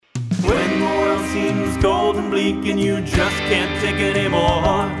seems cold and bleak and you just can't take it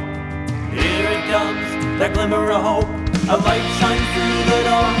anymore. Here it comes, that glimmer of hope, a light shines through the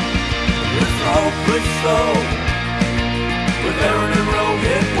door. It's the hopeless show with Aaron and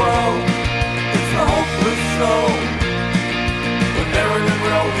Rohit. Whoa, it's the hopeless show with Aaron and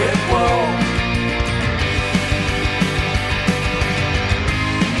Rohit. Whoa.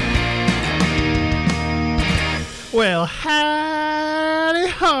 Well, howdy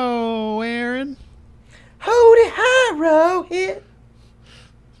ho, Aaron. Howdy hi, Rohit.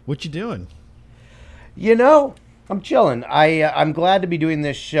 What you doing? You know, I'm chilling. I'm glad to be doing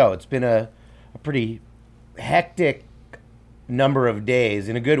this show. It's been a pretty hectic number of days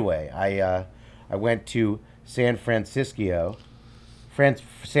in a good way. I went to San Francisco. That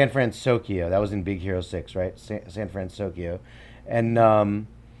was in Big Hero 6, right? San Francisco. And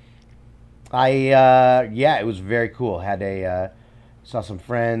it was very cool. Saw some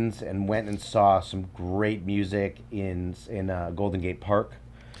friends and went and saw some great music in Golden Gate Park.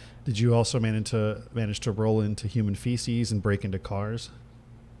 Did you also manage to roll into human feces and break into cars?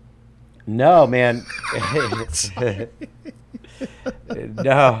 No, man.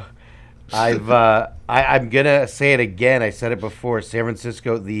 No. I'm gonna say it again. I said it before. San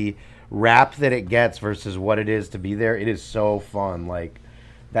Francisco, the rap that it gets versus what it is to be there, it is so fun. Like,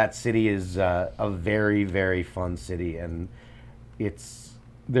 that city is a very, very fun city, and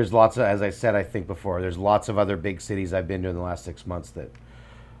there's lots of, as I said, I think before, there's lots of other big cities I've been to in the last 6 months that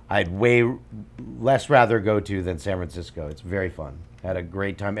I'd way less rather go to than San Francisco. It's very fun. Had a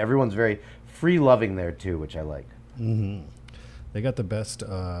great time. Everyone's very free-loving there too, which I like. Mm-hmm. They got the best,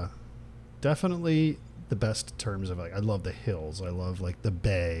 definitely the best terms of, like, I love the hills. I love, like, the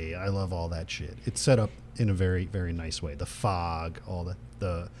bay. I love all that shit. It's set up in a very, very nice way. The fog, all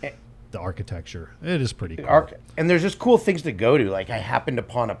the architecture. It is pretty cool. And there's just cool things to go to. Like, I happened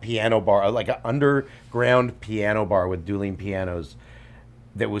upon a piano bar, like an underground piano bar with dueling pianos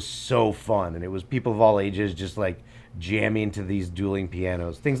that was so fun. And it was people of all ages just, like, jamming to these dueling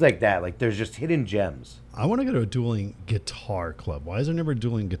pianos. Things like that. Like, there's just hidden gems. I want to go to a dueling guitar club. Why is there never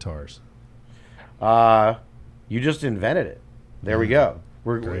dueling guitars? You just invented it. There we go.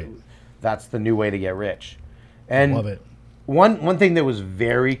 That's the new way to get rich. And love it. One thing that was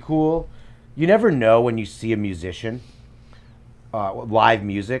very cool, you never know when you see a musician, live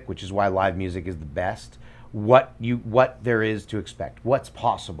music, which is why live music is the best, what there is to expect, what's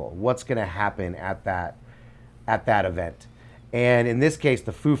possible, what's going to happen at that event. And in this case,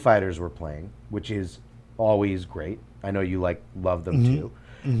 the Foo Fighters were playing, which is always great. I know you love them too.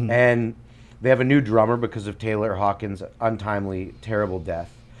 Mm-hmm. And they have a new drummer because of Taylor Hawkins' untimely, terrible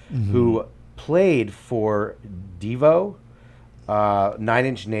death, who played for Devo, Nine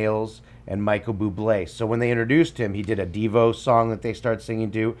Inch Nails, and Michael Bublé. So when they introduced him, he did a Devo song that they started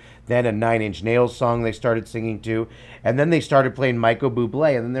singing to, then a Nine Inch Nails song they started singing to, and then they started playing Michael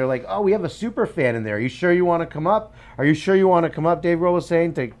Bublé. And then they're like, oh, we have a super fan in there. Are you sure you want to come up? Are you sure you want to come up, Dave Grohl was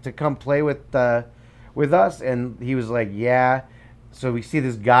saying, to come play with us? And he was like, yeah. So we see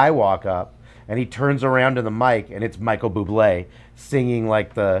this guy walk up, and he turns around to the mic, and it's Michael Bublé singing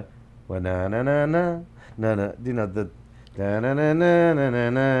like the na na na na na na, you know, the na na na na na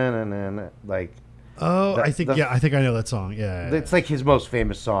na na na, like. Oh, I think I know that song. Yeah, it's like his most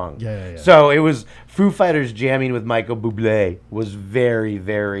famous song. Yeah. So it was Foo Fighters jamming with Michael Bublé was very,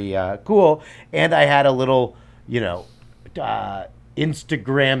 very cool, and I had a little,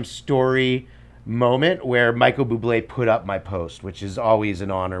 Instagram story moment where Michael Bublé put up my post, which is always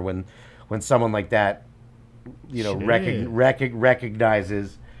an honor when someone like that,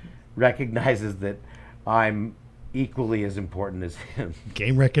 recognizes that I'm equally as important as him.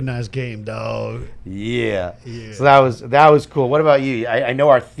 Game recognized game, dog. Yeah. So that was cool. What about you? I know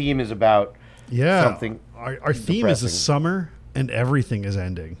our theme is about something. Our theme is the summer and everything is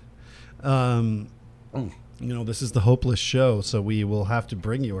ending. This is the Hopeless Show, so we will have to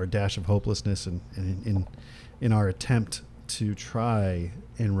bring you our dash of hopelessness in our attempt to try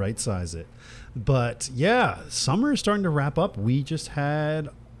and right-size it. But yeah, summer is starting to wrap up. We just had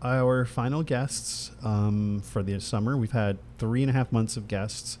our final guests for the summer. We've had 3.5 months of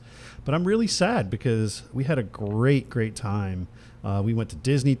guests, but I'm really sad because we had a great time. We went to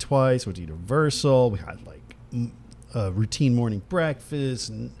Disney twice, went to Universal. We had a routine morning breakfast,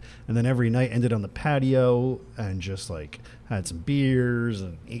 and then every night ended on the patio and just had some beers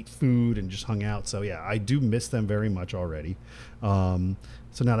and ate food and just hung out. So yeah, I do miss them very much already.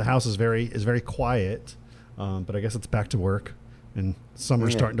 So now the house is very quiet, but I guess it's back to work, and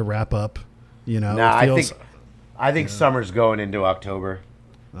summer's starting to wrap up. I think summer's going into October.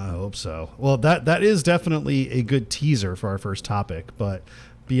 I hope so. Well, that is definitely a good teaser for our first topic, but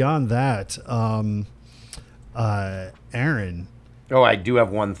beyond that, Aaron, Oh, I do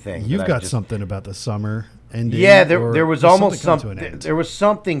have one thing. you've that I got just- something about the summer ending. Yeah, or there was has almost something come to something. an end? There was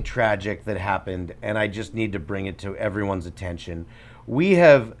something tragic that happened, and I just need to bring it to everyone's attention. We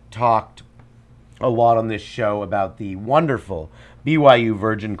have talked a lot on this show about the wonderful BYU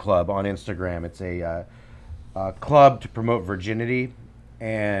Virgin Club on Instagram. It's a club to promote virginity,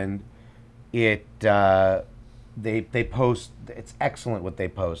 and it they post. It's excellent what they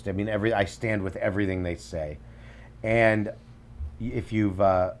post. I mean, I stand with everything they say, and if you've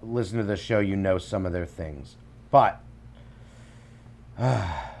listened to the show, you know some of their things. But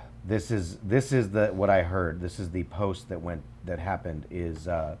this is the what I heard. This is the post that happened. Is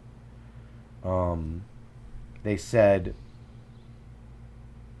they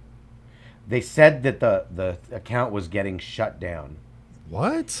said that the account was getting shut down.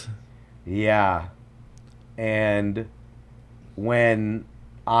 What? Yeah, and when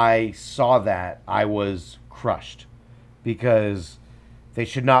I saw that, I was crushed. Because they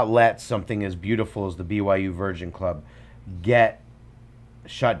should not let something as beautiful as the BYU Virgin Club get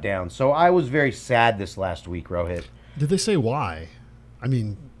shut down. So I was very sad this last week, Rohit. Did they say why? I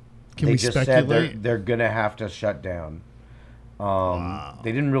mean, can They we just speculate? said they're going to have to shut down. Wow.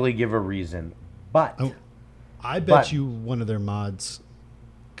 They didn't really give a reason. But Oh, I bet But- you one of their mods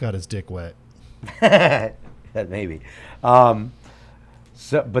got his dick wet. maybe.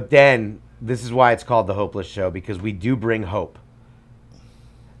 But then this is why it's called The Hopeless Show, because we do bring hope.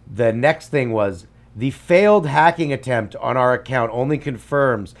 The next thing was the failed hacking attempt on our account only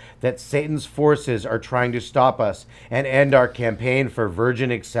confirms that Satan's forces are trying to stop us and end our campaign for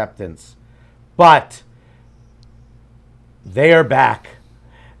virgin acceptance. But they are back.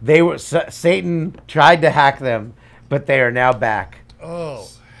 Satan tried to hack them, but they are now back. Oh,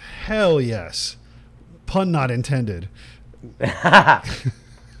 hell yes. Pun not intended.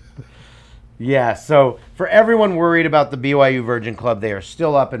 Yeah, so for everyone worried about the BYU Virgin Club, they are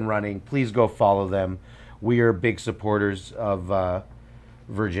still up and running. Please go follow them. We are big supporters of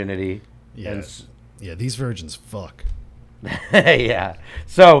virginity. Yeah. And Yeah, these virgins fuck. yeah.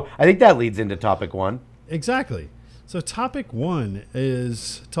 So I think that leads into topic one. Exactly. So topic one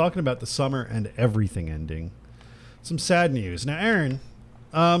is talking about the summer and everything ending. Some sad news. Now, Aaron,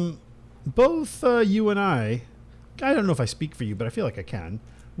 both you and I don't know if I speak for you, but I feel like I can.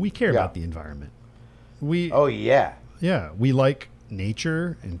 We care Yeah. about the environment. We Oh, yeah. Yeah, we like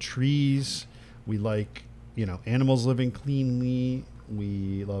nature and trees. We like, animals living cleanly.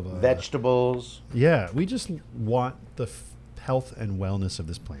 We love Vegetables. Yeah, we just want the health and wellness of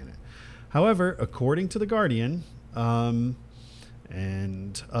this planet. However, according to The Guardian, and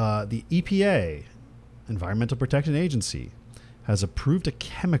the EPA, Environmental Protection Agency, has approved a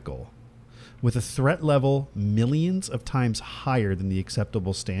chemical with a threat level millions of times higher than the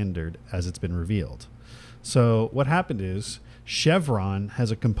acceptable standard as it's been revealed. So what happened is Chevron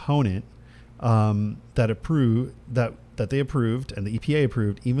has a component that they approved and the EPA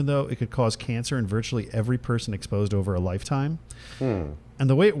approved, even though it could cause cancer in virtually every person exposed over a lifetime. And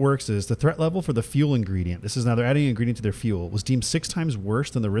the way it works is the threat level for the fuel ingredient, this is now they're adding an ingredient to their fuel, was deemed 6 times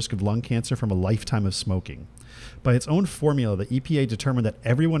worse than the risk of lung cancer from a lifetime of smoking. By its own formula, the EPA determined that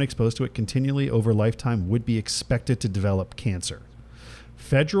everyone exposed to it continually over a lifetime would be expected to develop cancer.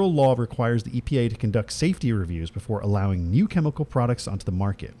 Federal law requires the EPA to conduct safety reviews before allowing new chemical products onto the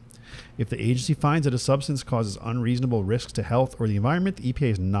market. If the agency finds that a substance causes unreasonable risks to health or the environment, the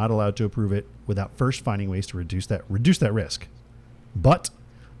EPA is not allowed to approve it without first finding ways to reduce that risk. But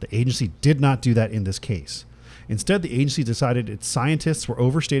the agency did not do that in this case. Instead, the agency decided its scientists were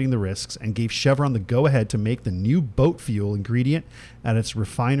overstating the risks and gave Chevron the go-ahead to make the new boat fuel ingredient at its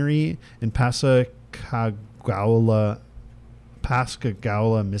refinery in Pascagoula,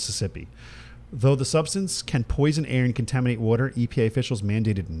 Mississippi. Though the substance can poison air and contaminate water, EPA officials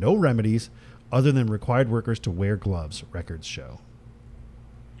mandated no remedies other than required workers to wear gloves, records show.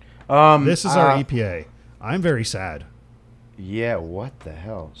 This is our EPA. I'm very sad. Yeah, what the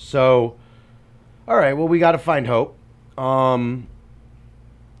hell? So, all right, well, we got to find hope.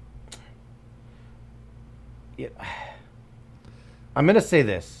 Yeah, I'm going to say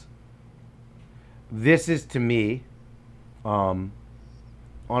this. This is, to me, on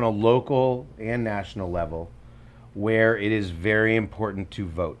a local and national level, where it is very important to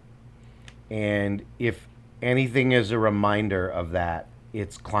vote. And if anything is a reminder of that,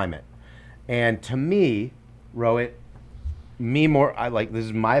 it's climate. And to me, Rohit, this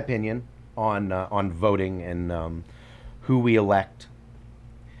is my opinion on voting and who we elect.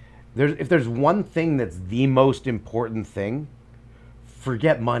 If there's one thing that's the most important thing,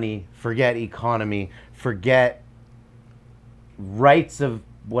 forget money, forget economy, forget rights of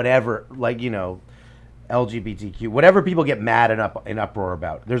whatever, like, LGBTQ, whatever people get mad and in uproar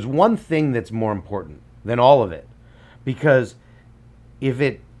about. There's one thing that's more important than all of it, because if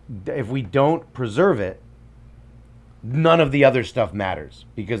we don't preserve it, none of the other stuff matters,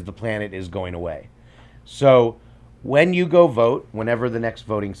 because the planet is going away. So when you go vote, whenever the next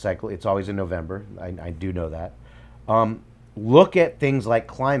voting cycle, it's always in November. I do know that. Look at things like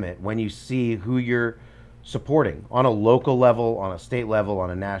climate when you see who you're supporting on a local level, on a state level,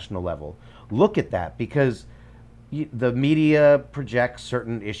 on a national level. Look at that, because the media projects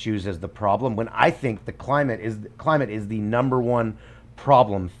certain issues as the problem, when I think the climate is the number one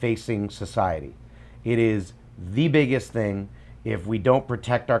problem facing society. It is the biggest thing. If we don't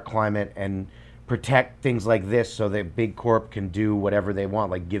protect our climate and protect things like this so that big corp can do whatever they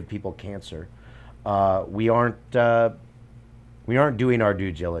want, like give people cancer, we aren't doing our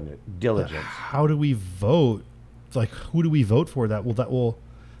due diligence. How do we vote? Like, who do we vote for that will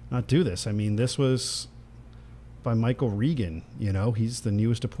not do this? I mean, this was by Michael Regan. He's the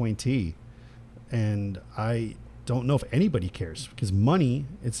newest appointee, and I don't know if anybody cares, because money,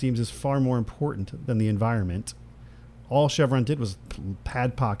 it seems, is far more important than the environment. All Chevron did was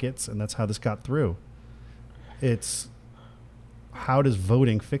pad pockets, and that's how this got through. How does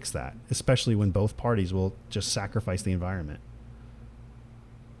voting fix that, especially when both parties will just sacrifice the environment?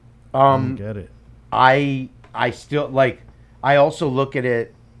 I don't get it. I still, like, I also look at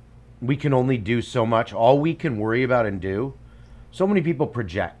it, we can only do so much. All we can worry about and do, so many people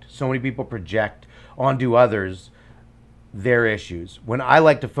project onto others their issues, when I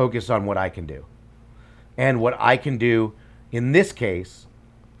like to focus on what I can do. And what I can do in this case,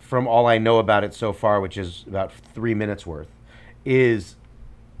 from all I know about it so far, which is about 3 minutes worth, is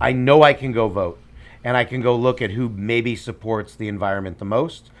I know I can go vote, and I can go look at who maybe supports the environment the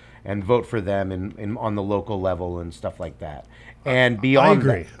most and vote for them in on the local level and stuff like that. And beyond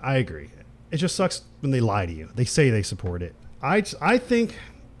I agree. It just sucks when they lie to you. They say they support it. I think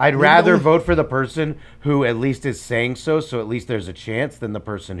I'd rather vote for the person who at least is saying so at least there's a chance, than the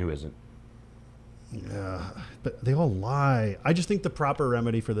person who isn't. Yeah, but they all lie. I just think the proper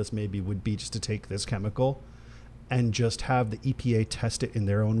remedy for this maybe would be just to take this chemical and just have the EPA test it in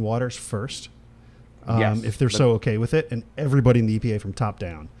their own waters first. Yes, if they're so okay with it, and everybody in the EPA from top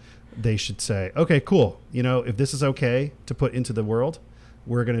down, they should say, okay, cool. If this is okay to put into the world,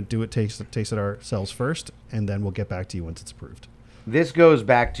 we're going to do it, taste it ourselves first, and then we'll get back to you once it's approved. This goes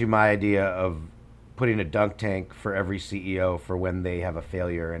back to my idea of putting a dunk tank for every CEO for when they have a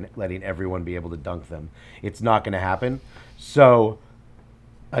failure and letting everyone be able to dunk them. It's not going to happen. So,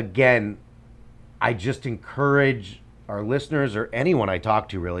 again, I just encourage our listeners, or anyone I talk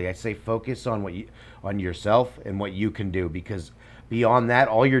to, really, I say focus on on yourself and what you can do, because beyond that,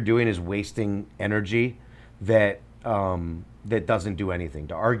 all you're doing is wasting energy that doesn't do anything.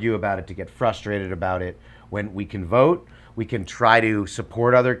 To argue about it, to get frustrated about it, when we can vote, we can try to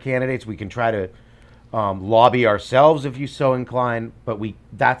support other candidates, we can try to lobby ourselves if you so incline, but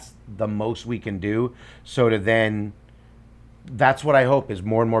that's the most we can do. So that's what I hope, is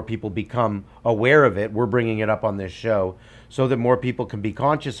more and more people become aware of it. We're bringing it up on this show so that more people can be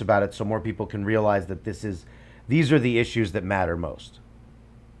conscious about it, so more people can realize that these are the issues that matter most.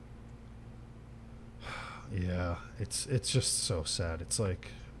 Yeah, it's just so sad. It's like,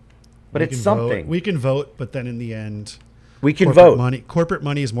 but it's something. We can vote, but then in the end, we can vote. Corporate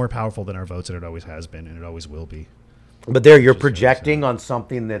money is more powerful than our votes, and it always has been, and it always will be. But you're projecting on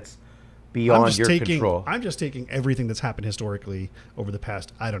something that's beyond your control. I'm just taking everything that's happened historically over the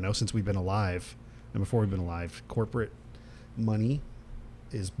past, I don't know, since we've been alive and before we've been alive. Corporate money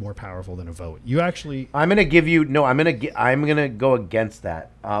is more powerful than a vote. I'm going to go against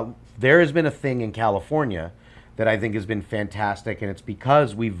that. There has been a thing in California that I think has been fantastic, and it's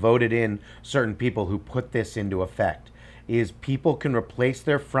because we voted in certain people who put this into effect, is people can replace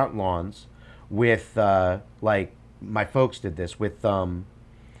their front lawns with, like my folks did this, with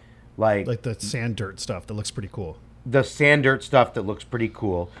like the sand dirt stuff that looks pretty cool. The sand dirt stuff that looks pretty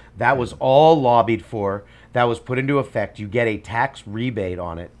cool. That was all lobbied for. That was put into effect. You get a tax rebate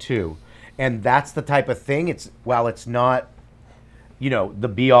on it too. And that's the type of thing. While it's not,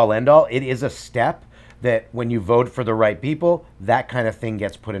 the be all end all, it is a step that when you vote for the right people, that kind of thing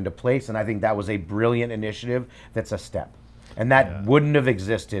gets put into place. And I think that was a brilliant initiative. That's a step. And that wouldn't have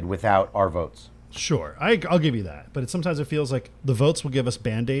existed without our votes. Sure, I'll give you that. But sometimes it feels like the votes will give us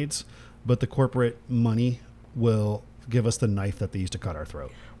Band-Aids, but the corporate money will give us the knife that they used to cut our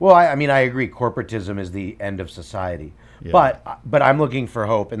throat. Well, I agree. Corporatism is the end of society. Yeah. But I'm looking for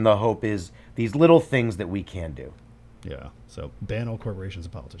hope, and the hope is these little things that we can do. Yeah, so ban all corporations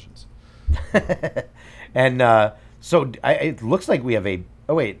and politicians. And so it looks like we have a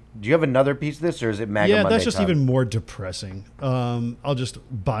Oh wait, do you have another piece of this, or is it MAGA Yeah, Monday? that's just Todd? even more depressing. I'll just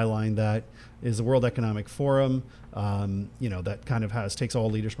byline that is the World Economic Forum. That kind of takes all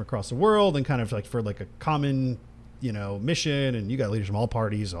leaders from across the world and kind of like for like a common, mission. And you got leaders from all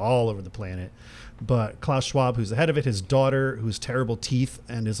parties all over the planet. But Klaus Schwab, who's the head of it, his daughter, who's terrible teeth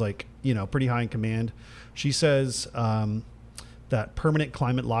and is like, pretty high in command. She says that permanent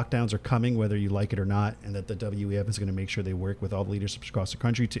climate lockdowns are coming, whether you like it or not, and that the WEF is going to make sure they work with all the leadership across the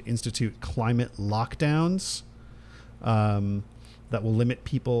country to institute climate lockdowns that will limit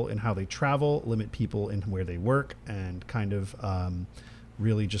people in how they travel, limit people in where they work, and kind of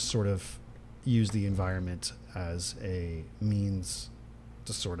really just sort of use the environment as a means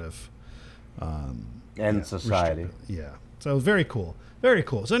to sort of End society. Yeah. So very cool. Very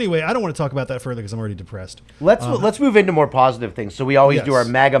cool. So anyway, I don't want to talk about that further because I'm already depressed. Let's move into more positive things. So we always do our Yes.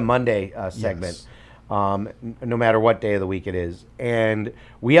 MAGA Monday segment, no matter what day of the week it is, and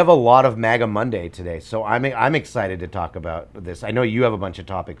we have a lot of MAGA Monday today. So I'm excited to talk about this. I know you have a bunch of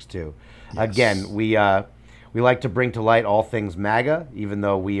topics too. Yes. Again, we like to bring to light all things MAGA, even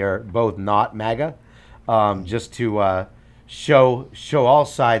though we are both not MAGA, just to show all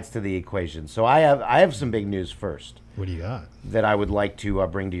sides to the equation. So I have some big news first What do you got? that I would like to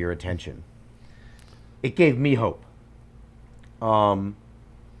bring to your attention. It gave me hope.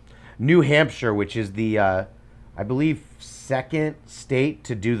 New Hampshire, which is the, I believe, second state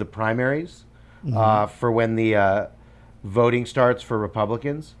to do the primaries for when the voting starts for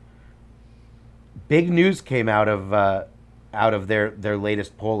Republicans. Big news came out of their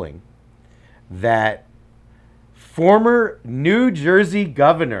latest polling that former New Jersey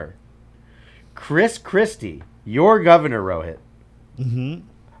governor Chris Christie, your governor, Rohit,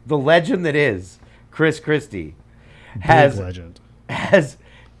 the legend that is Chris Christie, Big has legend.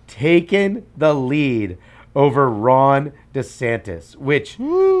 taken the lead over Ron DeSantis, which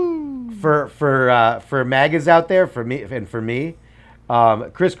for MAGAs out there, for me,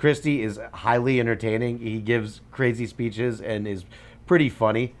 Chris Christie is highly entertaining. He gives crazy speeches and is pretty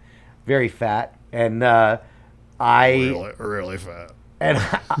funny, very fat, and really fat. and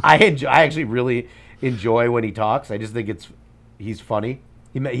I actually really enjoy when he talks. I just think he's funny.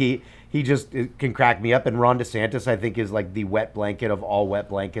 He just can crack me up. And Ron DeSantis, I think, is like the wet blanket of all wet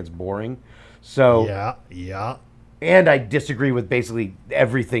blankets, boring. So Yeah. and I disagree with basically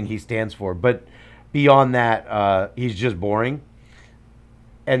everything he stands for. But beyond that, he's just boring.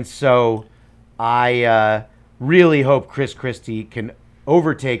 And so I really hope Chris Christie can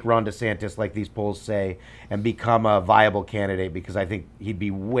overtake Ron DeSantis, like these polls say, and become a viable candidate, because I think he'd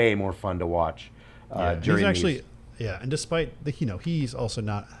be way more fun to watch during he's actually these. and despite the he's also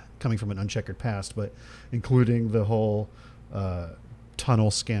not coming from an uncheckered past, but including the whole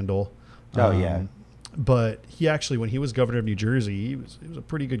tunnel scandal. Oh, yeah. But he actually, when he was governor of New Jersey, he was a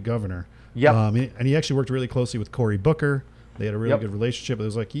pretty good governor. Yep. And he actually worked really closely with Cory Booker. They had a really Yep. good relationship. It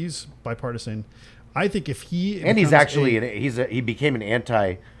was like he's bipartisan. I think if he And he's becomes actually he became an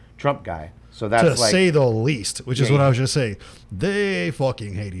anti-Trump guy. So to that's like say the least, which is Yeah, what yeah. I was just saying. They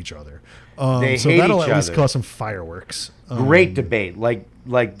fucking hate each other. They so hate that'll each at least other. cause some fireworks. great debate. Like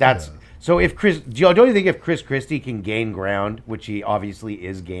that's Yeah. so. If Chris, don't you think if Chris Christie can gain ground, which he obviously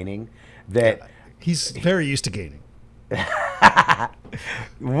is gaining, that He's very used to gaining.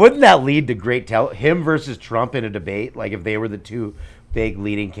 wouldn't that lead to great him versus Trump in a debate? Like if they were the two big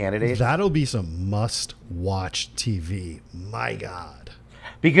leading candidates. That'll be some must-watch TV. My God.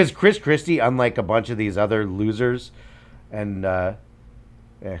 Because Chris Christie, unlike a bunch of these other losers, and am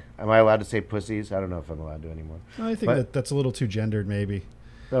I allowed to say pussies? I don't know if I'm allowed to anymore. I think But- that's a little too gendered, maybe.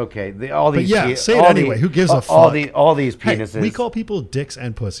 Okay, all these. yeah, say it all anyway. Who gives a all fuck? all these Hey, penises. we call people dicks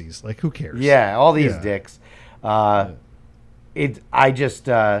and pussies. Like, who cares? Yeah, all these Yeah. dicks. I just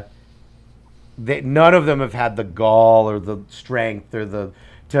none of them have had the gall or the strength or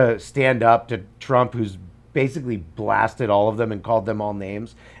to stand up to Trump, who's basically blasted all of them and called them all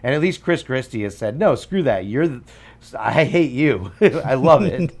names. And at least Chris Christie has said, "No, screw that. I hate you. I love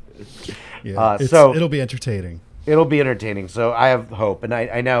it." Yeah. So- it'll be entertaining. It'll be entertaining. So I have hope, and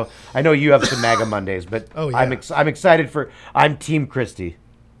I know you have some MAGA Mondays, but Oh, yeah. I'm excited I'm Team Christie.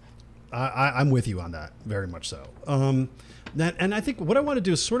 I'm with you on that, very much so. And I think what I want to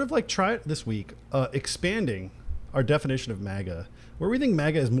do is sort of like try it this week, expanding our definition of MAGA, where we think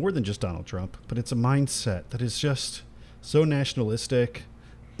MAGA is more than just Donald Trump, but it's a mindset that is just so nationalistic.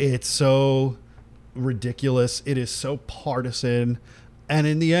 It's so ridiculous. It is so partisan. And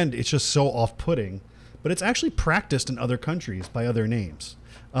in the end, it's just so off-putting. But it's actually practiced in other countries by other names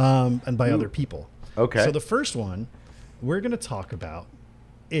and by other people. Okay. So the first one we're going to talk about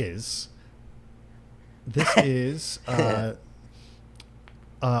is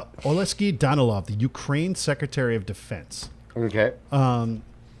Oleksiy Danilov, the Ukraine Secretary of Defense. Okay.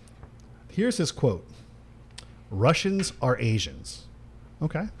 Here's his quote: "Russians are Asians."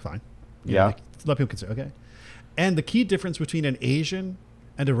 Okay, fine. Yeah. Like, a lot of people can say, okay. And the key difference between an Asian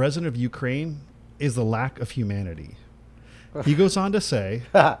and a resident of Ukraine is the lack of humanity. He goes on to say,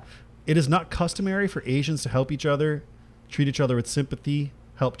 "It is not customary for Asians to help each other, treat each other with sympathy,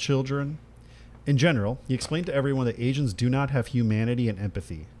 help children. In general," he explained to everyone that Asians do not have humanity and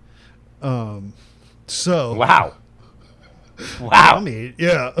empathy. So Wow. I mean,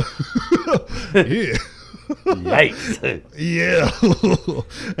 yeah. Yeah. Yikes. Yeah.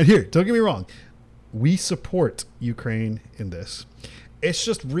 And here, don't get me wrong. We support Ukraine in this. It's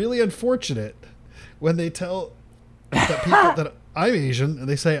just really unfortunate when they tell that people that I'm Asian and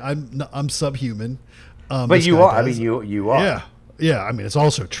they say I'm subhuman. But you are. I mean, you are. Yeah. Yeah. I mean, it's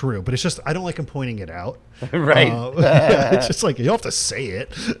also true, but it's just, I don't like him pointing it out. Right. Yeah, it's just like, you don't have to say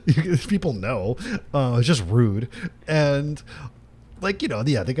it. People know. It's just rude. And like,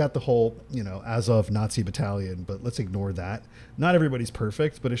 yeah, they got the whole, Azov Nazi battalion, but let's ignore that. Not everybody's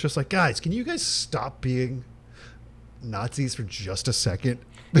perfect, but it's just like, guys, can you guys stop being Nazis for just a second?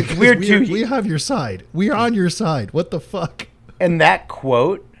 It's weird too. We have your side. We're on your side. What the fuck? And that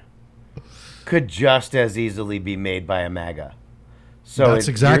quote could just as easily be made by a MAGA. So that's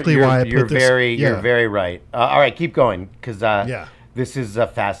exactly why I put this. You're very right. All right, keep going because yeah, this is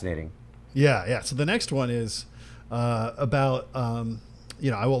fascinating. Yeah. So the next one is about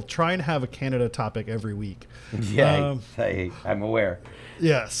I will try and have a Canada topic every week. Yeah, I'm aware.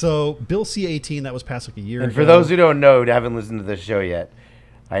 Yeah. So Bill C-18 that was passed like a year ago. And for those who don't know, who haven't listened to this show yet,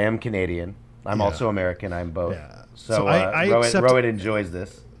 I am Canadian. I'm also American. I'm both. Yeah. So I accept, Rohit enjoys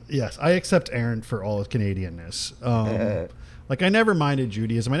this. Yes, I accept Aaron for all his Canadianness. Like, I never minded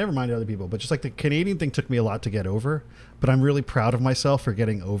Judaism. I never minded other people. But just like the Canadian thing took me a lot to get over. But I'm really proud of myself for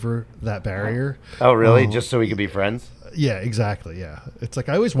getting over that barrier. Oh, really? Just so we could be friends? Yeah, exactly. Yeah. It's like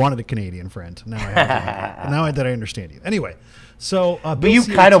I always wanted a Canadian friend. Now I have one. Now that I understand you. Anyway, so but you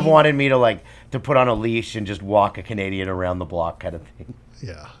kind of wanted me to put on a leash and just walk a Canadian around the block kind of thing.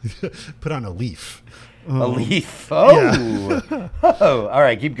 Yeah. Put on a leaf. A leaf. Oh. Yeah. Oh. All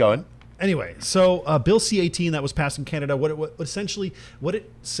right. Keep going. Anyway, so Bill C-18 that was passed in Canada, what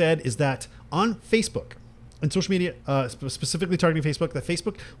it said is that on Facebook and social media, specifically targeting Facebook, that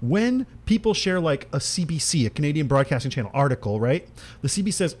Facebook, when people share like a CBC, a Canadian Broadcasting Channel article, right? The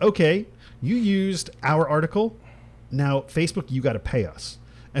CB says, okay, you used our article. Now, Facebook, you got to pay us.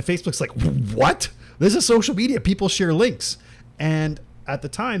 And Facebook's like, what? This is social media. People share links. And at the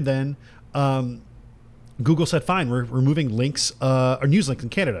time then, Google said, fine, we're removing links, or news links in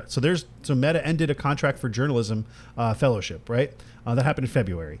Canada. So Meta ended a contract for journalism fellowship, right? That happened in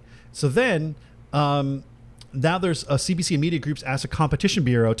February. So then, now there's a CBC and media groups asked a competition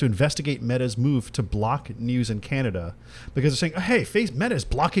bureau to investigate Meta's move to block news in Canada because they're saying, hey, Meta is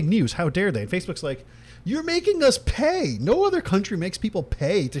blocking news. How dare they? And Facebook's like, you're making us pay. No other country makes people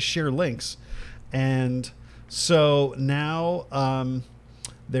pay to share links. And so now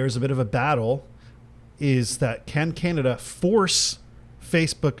there's a bit of a battle. Is that can Canada force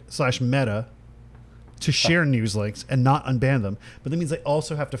Facebook/Meta to share news links and not unban them? But that means they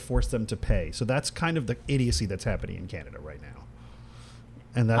also have to force them to pay. So that's kind of the idiocy that's happening in Canada right now.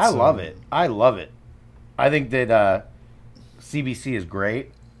 And that's I love it. I love it. I think that CBC is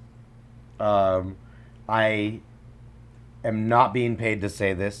great. I am not being paid to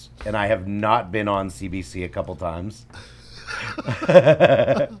say this, and I have not been on CBC a couple times.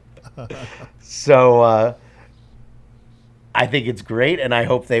 So I think it's great, and I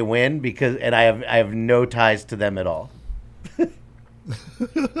hope they win and I have no ties to them at all.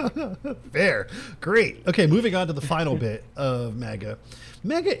 Fair. Great. Okay, moving on to the final bit of MAGA.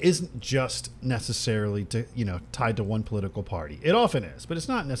 MAGA isn't just necessarily tied to one political party. It often is, but it's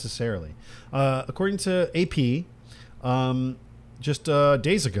not necessarily. According to AP, just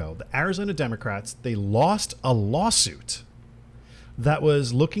days ago, the Arizona Democrats, they lost a lawsuit that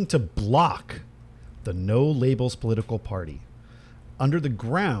was looking to block the No Labels political party under the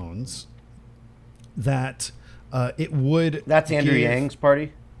grounds that it would... That's Andrew Yang's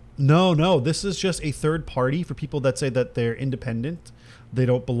party? No. This is just a third party for people that say that they're independent. They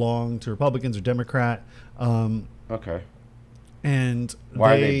don't belong to Republicans or Democrat. Okay. And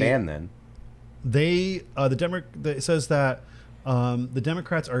why are they banned then? It says that the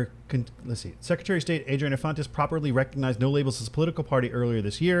Democrats are, let's see, Secretary of State Adriana Fontes properly recognized No Labels as a political party earlier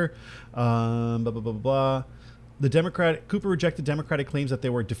this year. Blah, blah, blah, blah, blah. Cooper rejected Democratic claims that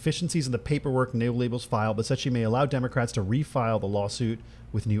there were deficiencies in the paperwork No Labels filed, but said she may allow Democrats to refile the lawsuit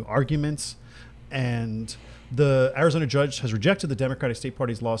with new arguments. And The Arizona judge has rejected the Democratic State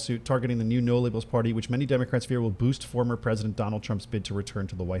Party's lawsuit targeting the new No Labels Party, which many Democrats fear will boost former President Donald Trump's bid to return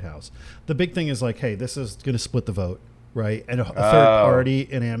to the White House. The big thing is like, hey, this is going to split the vote, right? And a third party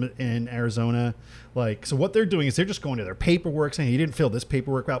in Arizona. Like, so what they're doing is they're just going to their paperwork saying, you didn't fill this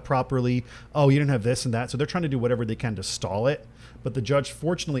paperwork out properly. Oh, you didn't have this and that. So they're trying to do whatever they can to stall it. But the judge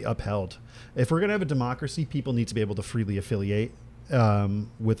fortunately upheld. If we're going to have a democracy, people need to be able to freely affiliate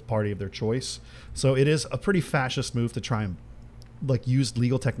with party of their choice. So it is a pretty fascist move to try and like use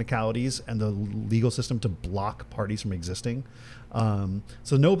legal technicalities and the legal system to block parties from existing.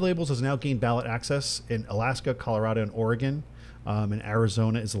 So No Labels has now gained ballot access in Alaska, Colorado, and Oregon. And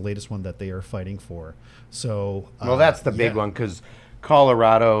Arizona is the latest one that they are fighting for. So well, that's the big one because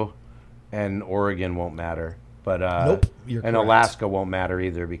Colorado and Oregon won't matter. But nope, you're and correct. Alaska won't matter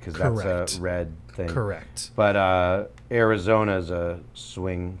either because Correct. that's a red thing. Correct. But Arizona's a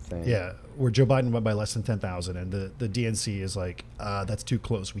swing thing. Yeah, where Joe Biden won by less than 10,000, and the DNC is like, that's too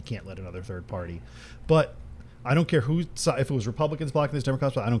close. We can't let another third party. But I don't care who, if it was Republicans blocking this,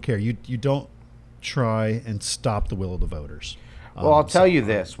 Democrats, I don't care. You don't try and stop the will of the voters. Well, I'll tell you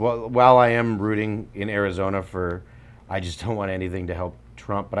this. Well, while I am rooting in Arizona I just don't want anything to help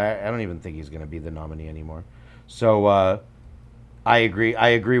Trump, but I don't even think he's going to be the nominee anymore. So I agree. I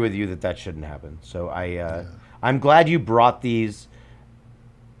agree with you that shouldn't happen. So I'm glad you brought these.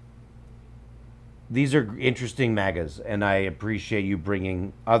 These are interesting MAGAs, and I appreciate you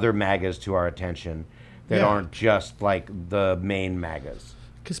bringing other MAGAs to our attention that aren't just like the main MAGAs.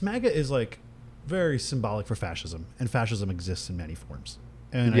 Because MAGA is like very symbolic for fascism, and fascism exists in many forms.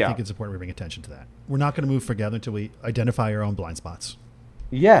 And I think it's important we bring attention to that. We're not going to move together until we identify our own blind spots.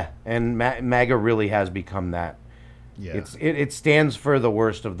 Yeah, and MAGA really has become that. Yeah. It stands for the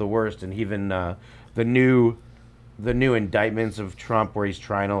worst of the worst, and even the new indictments of Trump, where he's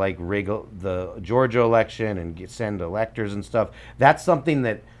trying to like rig the Georgia election and send electors and stuff. That's something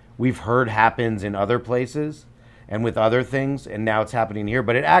that we've heard happens in other places and with other things, and now it's happening here.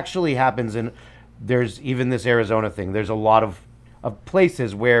 But it actually happens there's even this Arizona thing. There's a lot of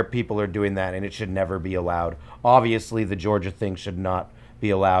places where people are doing that, and it should never be allowed. Obviously, the Georgia thing should not be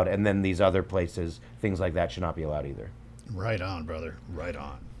allowed, and then these other places, things like that should not be allowed either. Right on, brother. Right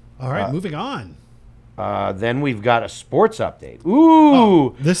on. All right, moving on. Then we've got a sports update.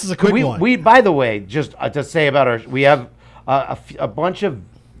 Ooh, this is a quick one. We, by the way, just to say about we have a bunch of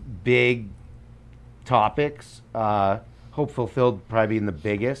big topics. Hope fulfilled probably being the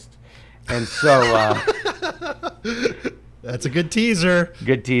biggest, and so that's a good teaser.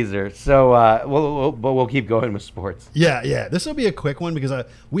 Good teaser. So we'll keep going with sports. Yeah. This will be a quick one because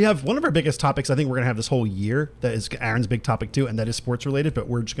we have one of our biggest topics I think we're going to have this whole year that is Aaron's big topic too, and that is sports related, but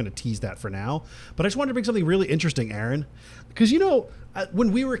we're just going to tease that for now. But I just wanted to bring something really interesting, Aaron, because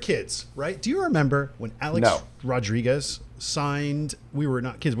when we were kids, right? Do you remember when Alex Rodriguez signed? We were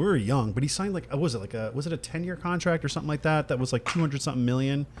not kids, we were young, but he signed was it a 10-year contract or something like that? That was like 200-something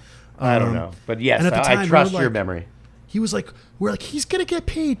million. I don't know, but yes, I trust your memory. He was like, he's going to get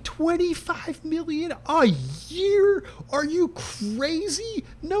paid $25 million a year. Are you crazy?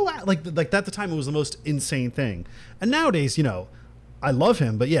 No, like at the time, it was the most insane thing. And nowadays, I love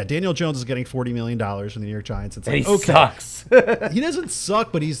him, but yeah, Daniel Jones is getting $40 million from the New York Giants. It's like, he sucks. He doesn't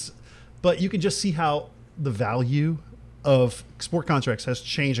suck, but you can just see how the value of sport contracts has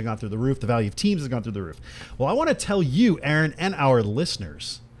changed and gone through the roof. The value of teams has gone through the roof. Well, I want to tell you, Aaron, and our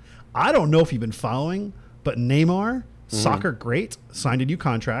listeners, I don't know if you've been following, but Neymar, soccer great, signed a new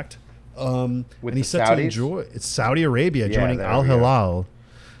contract. And he's set to enjoy. It's Saudi Arabia joining Al Hilal.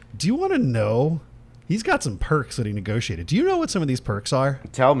 Do you want to know? He's got some perks that he negotiated. Do you know what some of these perks are?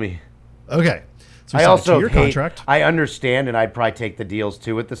 Tell me. Okay. So I also hate, contract. I understand, and I'd probably take the deals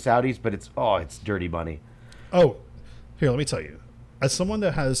too with the Saudis, but it's dirty money. Oh, here, let me tell you. As someone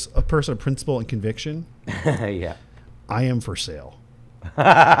that has a person of principle and conviction, yeah, I am for sale.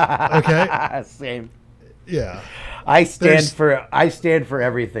 Okay? Same. Yeah. I stand for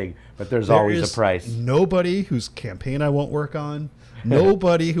everything, but there's always a price. Nobody whose campaign I won't work on,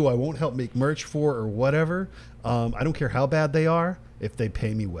 nobody who I won't help make merch for or whatever. I don't care how bad they are if they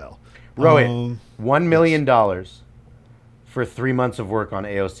pay me well. Rohit, $1 million for 3 months of work on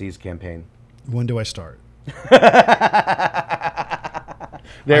AOC's campaign. When do I start?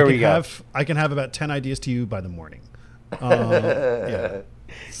 There we go. I can have about 10 ideas to you by the morning. Yeah.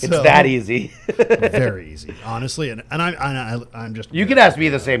 It's that easy. Very easy, honestly. And I'm just... You can ask me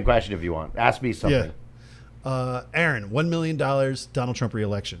the same question if you want. Ask me something. Yeah. Aaron, $1 million, Donald Trump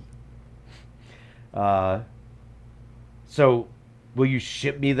re-election. So, will you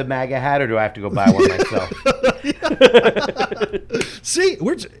ship me the MAGA hat, or do I have to go buy one myself? See,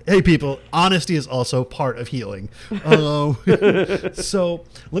 hey people, honesty is also part of healing. So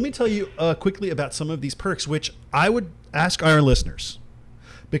let me tell you quickly about some of these perks, which I would ask our listeners,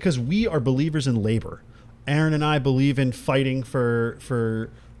 because we are believers in labor. Aaron and I believe in fighting for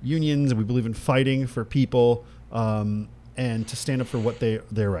unions, and we believe in fighting for people and to stand up for what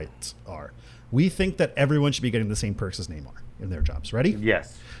their rights are. We think that everyone should be getting the same perks as Neymar in their jobs. Ready?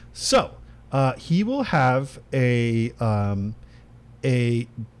 Yes. So he will have a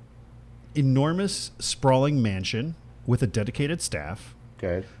enormous sprawling mansion with a dedicated staff.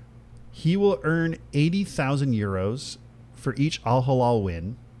 Good. He will earn 80,000 euros for each Al Hilal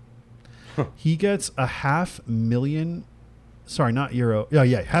win. He gets a €500,000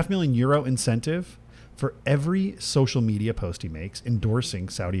 €500,000 incentive for every social media post he makes endorsing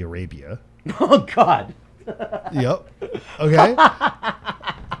Saudi Arabia. Oh, God. Yep. Okay.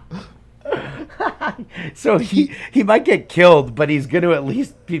 So he might get killed, but he's going to at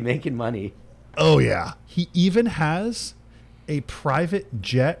least be making money. Oh, yeah. He even has a private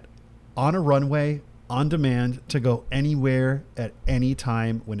jet on a runway on demand to go anywhere at any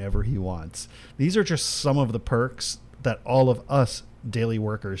time whenever he wants. These are just some of the perks that all of us daily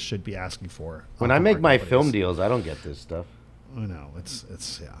workers should be asking for. When I make my film deals, I don't get this stuff. I know.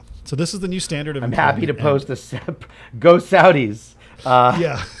 It's yeah. So this is the new standard of I'm happy to employment, post go Saudis.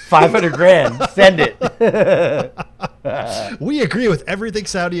 Yeah. 500 grand. Send it. We agree with everything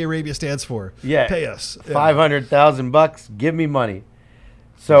Saudi Arabia stands for. Yeah. Pay us. Yeah. $500,000. Give me money.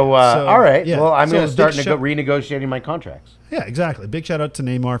 So, all right. yeah. Well, I'm So going to start big renegotiating my contracts. Yeah, exactly. Big shout out to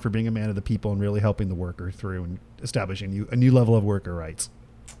Neymar for being a man of the people and really helping the worker through and establishing a new level of worker rights.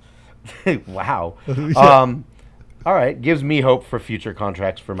 Wow. Yeah. All right. Gives me hope for future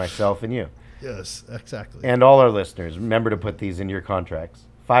contracts for myself and you. Yes, exactly. And all our listeners, remember to put these in your contracts.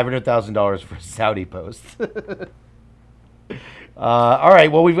 $500,000 for Saudi post. All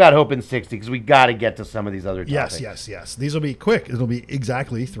right. Well, we've got hope in 60 because we got to get to some of these other topics. Yes. These will be quick. It'll be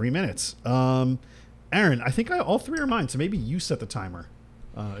exactly 3 minutes. Aaron, I think all three are mine, so maybe you set the timer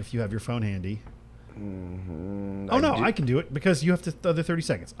if you have your phone handy. Mm-hmm. Oh, no, I can do it because you have the other 30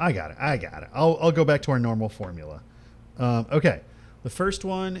 seconds. I got it. I'll go back to our normal formula. Okay. The first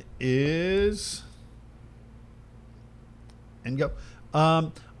one is... And go.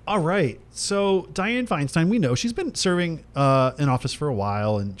 All right. So Dianne Feinstein, we know she's been serving in office for a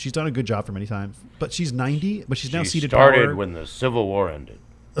while, and she's done a good job for many times. But she's 90, but she's now She ceded started power. when the Civil War ended.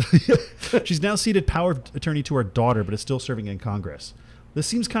 She's now ceded power of attorney to her daughter, but is still serving in Congress. This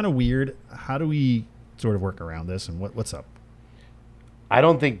seems kind of weird. How do we sort of work around this, and what's up? I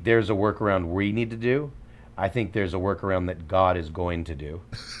don't think there's a workaround we need to do. I think there's a workaround that God is going to do.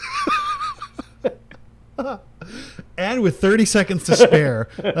 And with 30 seconds to spare,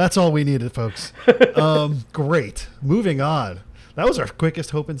 that's all we needed, folks. Great. Moving on. That was our quickest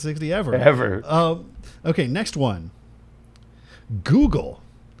Hope in 60 ever. Okay, next one. Google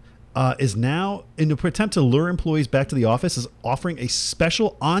is now, in an attempt to lure employees back to the office, is offering a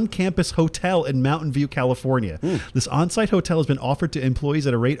special on-campus hotel in Mountain View, California. This on-site hotel has been offered to employees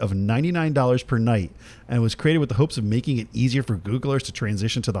at a rate of $99 per night and was created with the hopes of making it easier for Googlers to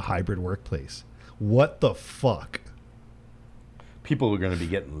transition to the hybrid workplace. What the fuck? People are going to be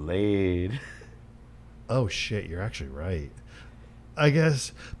getting laid. Oh, shit, you're actually right. I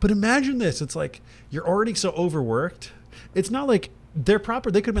guess. But imagine this. It's like you're already so overworked. It's not like they're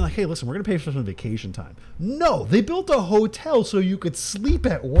proper. They could have been like, hey, listen, we're going to pay for some vacation time. No, they built a hotel so you could sleep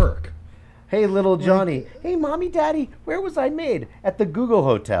at work. Hey, little Johnny. Hey, Mommy, Daddy, where was I made? At the Google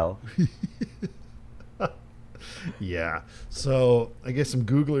Hotel. Yeah. So I guess some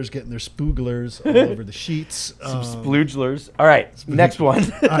Googlers getting their spooglers all over the sheets. Some sploogers. All right, next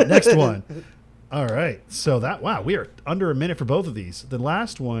one. Next one. All right. So wow, we are under a minute for both of these. The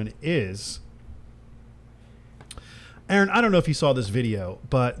last one is... Aaron, I don't know if you saw this video,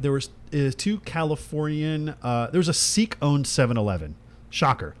 but there was two Californian... there was a Sikh-owned 7-Eleven.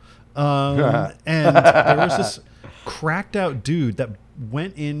 Shocker. And there was this cracked out dude that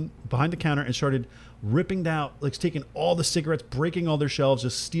went in behind the counter and started ripping out, like taking all the cigarettes, breaking all their shelves,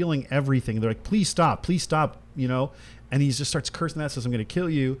 just stealing everything. They're like, please stop, you know? And he just starts cursing that, says, I'm going to kill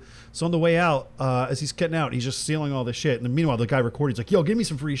you. So on the way out, as he's getting out, he's just stealing all this shit. And meanwhile, the guy recording, he's like, yo, give me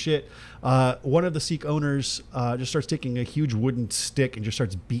some free shit. One of the Sikh owners just starts taking a huge wooden stick and just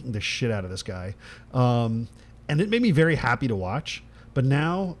starts beating the shit out of this guy. And it made me very happy to watch. But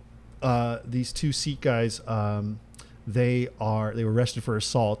now these two Sikh guys, they were arrested for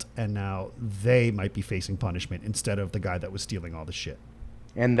assault, and now they might be facing punishment instead of the guy that was stealing all the shit.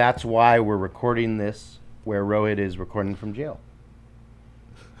 And that's why we're recording this where Rohit is recording from jail.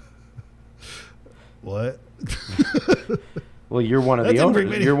 What? Well, you're one of That the didn't bring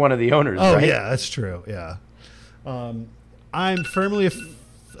owners. me- You're one of the owners, Oh right? yeah, that's true. Yeah, I'm firmly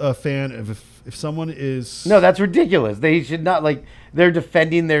a fan of if someone is No, that's ridiculous. They should not like. They're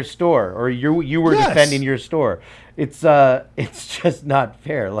defending their store, or you were Yes. defending your store. It's just not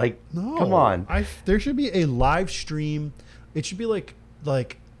fair. Like, No, come on. There should be a live stream. It should be like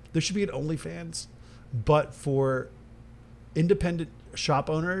there should be an OnlyFans, but for independent shop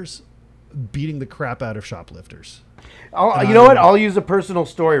owners beating the crap out of shoplifters. You know what? I'll use a personal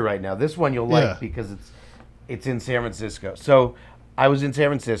story right now. This one you'll like Yeah. because it's in San Francisco. So I was in San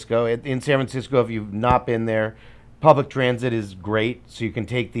Francisco. In San Francisco, if you've not been there, public transit is great. So you can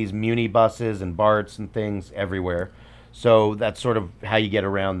take these Muni buses and BARTs and things everywhere. So that's sort of how you get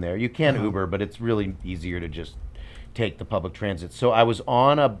around there. You can Uber, but it's really easier to just take the public transit. So I was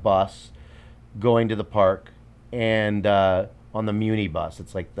on a bus going to the park, and on the Muni bus.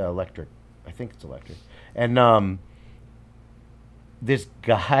 It's like the electric. I think it's electric. And this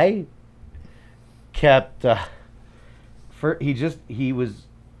guy kept he was,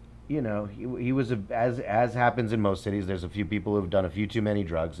 you know, he was as happens in most cities. There's a few people who've done a few too many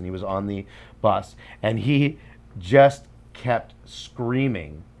drugs, and he was on the bus, and he just kept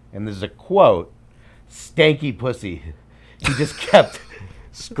screaming, and this is a quote, "Stanky pussy." He just kept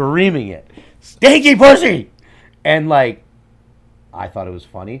screaming it, "Stanky pussy," and like, I thought it was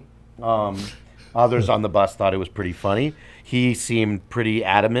funny. Others on the bus thought it was pretty funny. He seemed pretty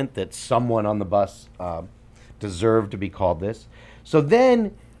adamant that someone on the bus deserved to be called this. So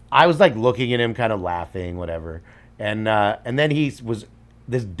then I was like looking at him, kind of laughing, whatever. And then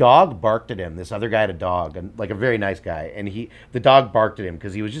this dog barked at him. This other guy had a dog, and like a very nice guy. And the dog barked at him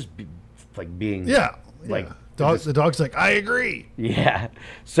because he was just being like the dog's like, I agree. Yeah.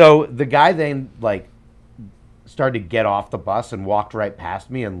 So the guy then like started to get off the bus and walked right past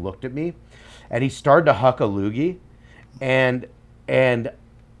me and looked at me, and he started to huck a loogie, and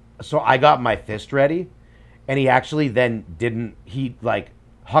so I got my fist ready, and he actually then didn't. He like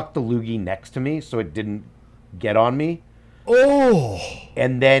hucked the loogie next to me so it didn't get on me. Oh.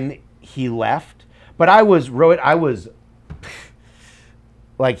 And then he left, but I was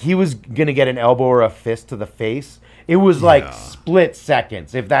like, he was gonna get an elbow or a fist to the face. It was like split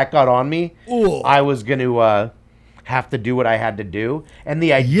seconds. If that got on me, Ooh. I was gonna have to do what I had to do. And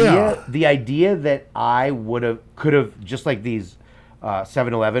the idea that I could have, just like these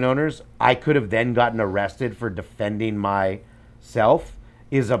 7-Eleven owners, I could have then gotten arrested for defending myself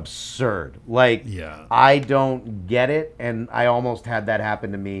is absurd. Like, I don't get it, and I almost had that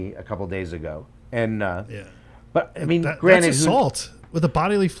happen to me a couple days ago. And but I mean, granted, that's assault with a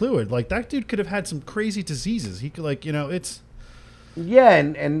bodily fluid. Like, that dude could have had some crazy diseases. He could, like, you know, it's. Yeah,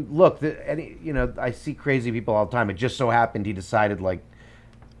 and look, you know, I see crazy people all the time. It just so happened he decided, like,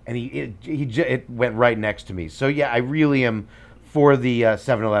 and it went right next to me. So yeah, I really am for the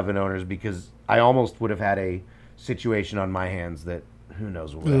 7-Eleven owners, because I almost would have had a situation on my hands that who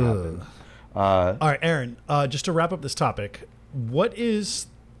knows what would have happened. All right, Aaron, just to wrap up this topic, what is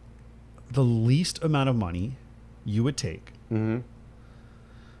the least amount of money you would take $5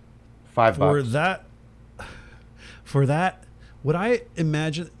 for that? Would I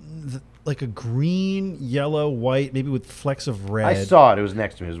imagine like a green, yellow, white, maybe with flecks of red? I saw it. It was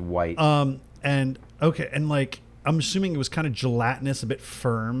next to me. It was white. And okay, and like, I'm assuming it was kind of gelatinous, a bit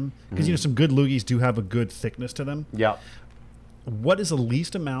firm, because you know, some good loogies do have a good thickness to them. Yeah. What is the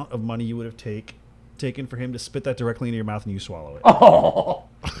least amount of money you would have taken for him to spit that directly into your mouth and you swallow it? Oh,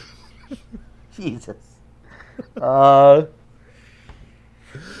 Jesus.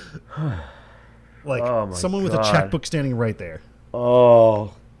 Like, oh my someone with a God. checkbook standing right there.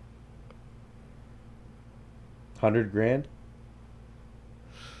 Oh. $100,000?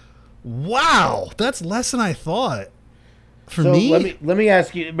 Wow, that's less than I thought. For So me, let me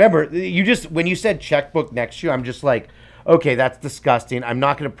ask you. Remember, when you said checkbook next to you, I'm just like, okay, that's disgusting. I'm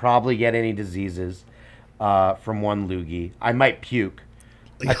not going to probably get any diseases from one loogie. I might puke.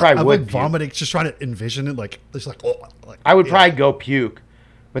 I probably I'm would like puke. vomiting, just trying to envision it. Like, it's like, oh, like I would probably go puke,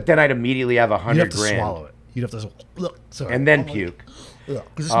 but then I'd immediately have you'd have $100,000 to swallow it. You'd have to look, sorry, and then I'm like, puke. yeah,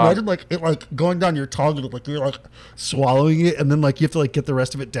 because just imagine like it like going down your tongue and like you're like swallowing it, and then like you have to like get the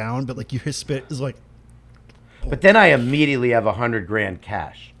rest of it down, but like your spit is like, But then I immediately have $100,000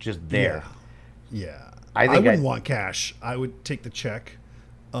 cash just there. yeah. I think wouldn't I'd- want cash. I would take the check.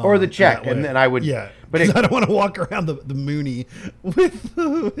 Or the check, that way. and then I would. Yeah, but because I don't want to walk around the Mooney with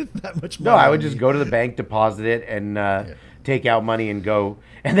that much money. no, I would on just me. go to the bank, deposit it, and take out money and go,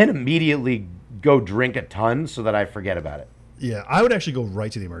 and then immediately go drink a ton so that I forget about it. Yeah, I would actually go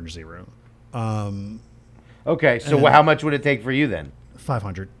right to the emergency room. Okay, so how much would it take for you then?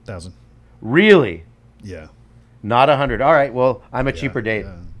 500,000. Really? Yeah. Not 100. All right. Well, I'm a cheaper date.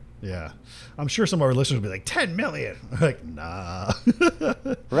 Yeah. I'm sure some of our listeners will be like, 10 million. Like, nah.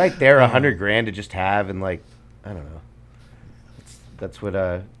 Right there, 100 grand to just have, and like, I don't know. That's what.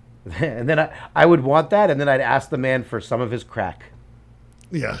 And then I would want that, and then I'd ask the man for some of his crack.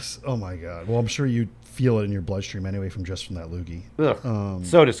 Yes. Oh my God. Well, I'm sure you feel it in your bloodstream anyway from that loogie. Ugh,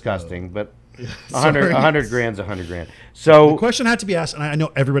 so disgusting, but 100 grand's 100 grand. The So question had to be asked, and I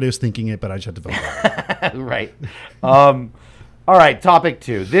know everybody was thinking it, but I just had to vote. right. All right, topic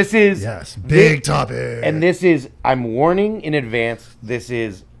 2. This is Yes. Big topic. and this is, I'm warning in advance, this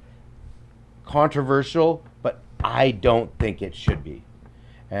is controversial, but I don't think it should be.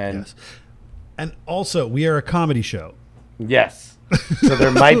 And Yes. And also, we are a comedy show. yes, so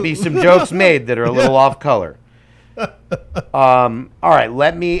there might be some jokes made that are a little off color. All right,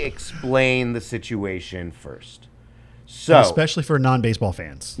 let me explain the situation first. So, Especially for non-baseball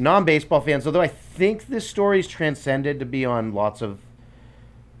fans. non-baseball fans, although I think this story's transcended to be on lots of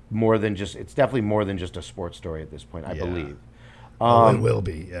more than just, it's definitely more than just a sports story at this point, I Yeah. believe. It will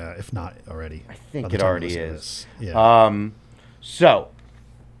be, if not already. I think by the it time you already listen to is. this. Yeah.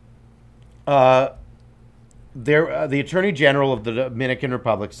 The Attorney General of the Dominican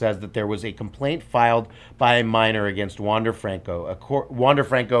Republic says that there was a complaint filed by a minor against Wander Franco. Wander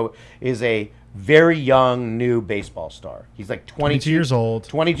Franco is a very young new baseball star. He's like 22 years old.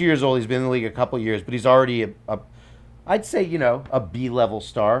 22 years old. He's been in the league a couple years, but he's already I'd say, a B-level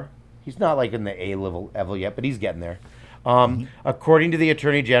star. He's not like in the A-level yet, but he's getting there. According to the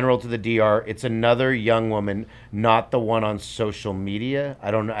Attorney General to the DR, it's another young woman, not the one on social media. I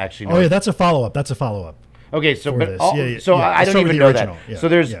don't actually know. Oh, yeah, that's a follow-up. Okay, so for but this. all, Yeah, yeah, so yeah. I Let's don't start with even the know original. that. Yeah, So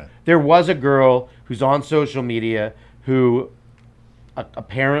there was a girl who's on social media who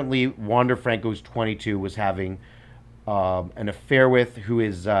apparently Wander Franco, who's 22, was having an affair with, who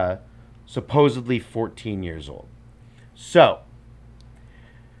is supposedly 14 years old. So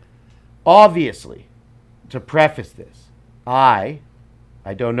obviously, to preface this, I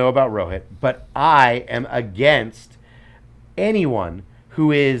don't know about Rohit, but I am against anyone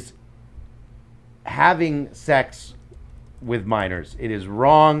who is having sex with minors. It is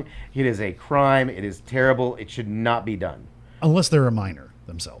wrong. It is a crime. It is terrible. It should not be done. Unless they're a minor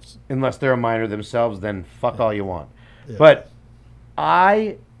themselves. Unless they're a minor themselves, then fuck all you want. Yeah. But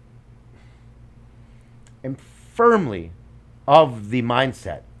I am firmly of the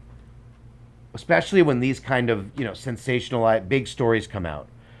mindset, especially when these kind of, sensational big stories come out,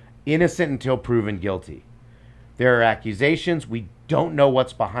 innocent until proven guilty. There are accusations. We don't know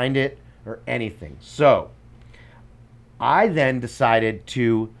what's behind it or anything. So I then decided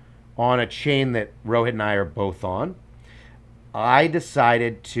to, on a chain that Rohit and I are both on, I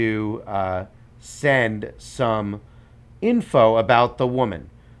decided to send some info about the woman,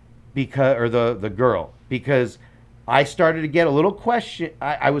 the girl, because I started to get a little question.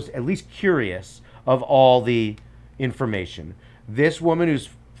 I was at least curious of all the information. This woman who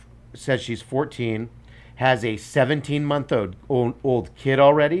says she's 14 has a 17-month-old kid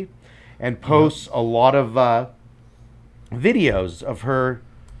already, and posts a lot of videos of her,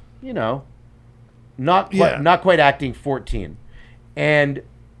 not quite acting 14. And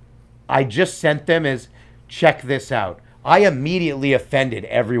I just sent them as, check this out. I immediately offended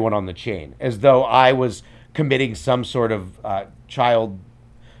everyone on the chain, as though I was committing some sort of child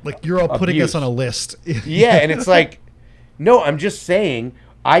like you're all putting abuse. us on a list. Yeah, and it's like, no, I'm just saying,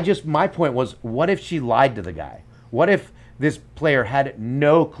 my point was, what if she lied to the guy? What if this player had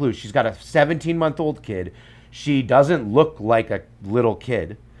no clue? She's got a 17-month-old kid. She doesn't look like a little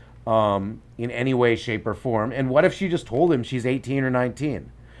kid in any way, shape, or form. And what if she just told him she's 18 or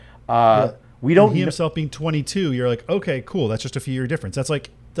 19? We don't. And he himself being 22, you're like, okay, cool. That's just a few year difference. That's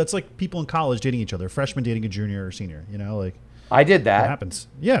like people in college dating each other, freshman dating a junior or senior. Like I did that. That happens.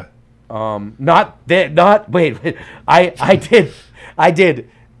 Yeah. Wait. I did.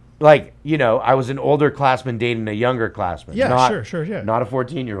 Like, I was an older classman dating a younger classman. Yeah, sure, yeah. Not a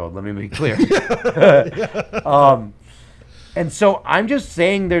 14-year-old, let me be clear. And so I'm just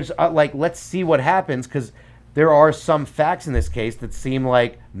saying there's, let's see what happens, because there are some facts in this case that seem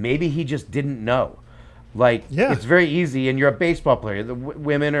like maybe he just didn't know. It's very easy, and you're a baseball player. The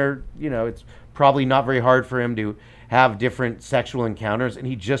women are, it's probably not very hard for him to have different sexual encounters, and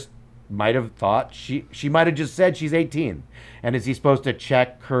he just might have thought she might have just said she's 18. And is he supposed to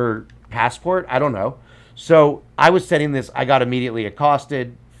check her passport? I don't know. So I was sending this. I got immediately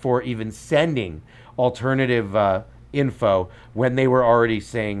accosted for even sending alternative info when they were already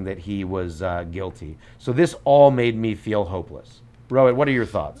saying that he was guilty. So this all made me feel hopeless. Rohit, what are your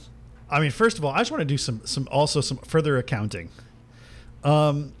thoughts? I mean, first of all, I just want to do some further accounting.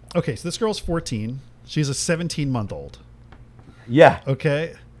 Okay, so this girl's 14. She's a 17-month-old. Yeah.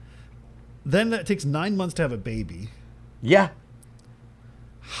 Okay. Then that takes 9 months to have a baby. Yeah.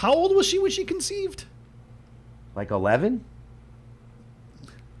 How old was she when she conceived? Like 11?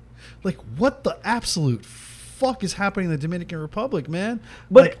 Like, what the absolute fuck is happening in the Dominican Republic, man?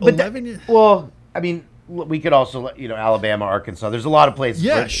 But, like 11 well, I mean, we could also, Alabama, Arkansas. There's a lot of places.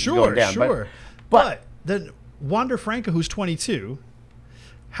 Yeah, where it's going down, sure. But then Wander Franco, who's 22,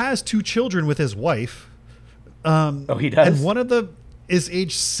 has 2 children with his wife. Oh, he does? And one of them is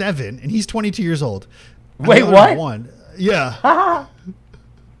age 7, and he's 22 years old. Wait, Another what? One. Yeah.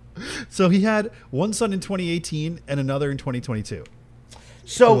 So he had one son in 2018 and another in 2022.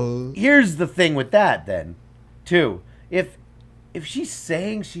 So here's the thing with that then, too. If she's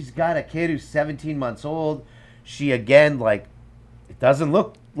saying she's got a kid who's 17 months old, she, again, like, it doesn't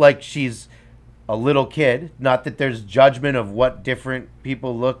look like she's a little kid. Not that there's judgment of what different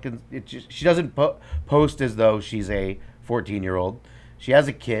people look. And it just, she doesn't post as though she's a 14-year-old. She has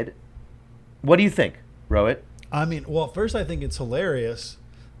a kid. What do you think, Rohit? I mean, well, first I think it's hilarious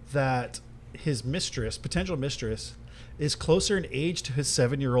that his mistress, potential mistress, is closer in age to his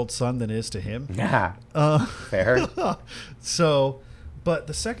 7-year-old son than is to him. Yeah. Fair. So, but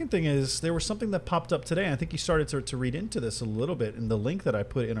the second thing is there was something that popped up today. I think you started to read into this a little bit in the link that I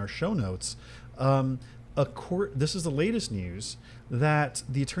put in our show notes. This is the latest news that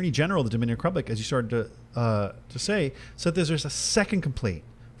the Attorney General of the Dominican Republic, as you started to say, said there's a second complaint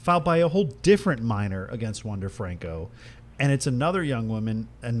filed by a whole different minor against Wander Franco, and it's another young woman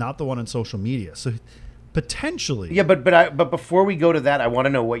and not the one on social media. So potentially, yeah. But before we go to that, I want to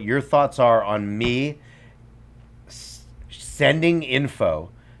know what your thoughts are on me sending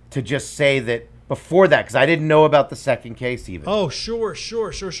info to just say that before that, because I didn't know about the second case even. Oh, sure.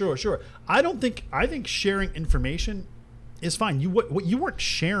 I think sharing information is fine. You weren't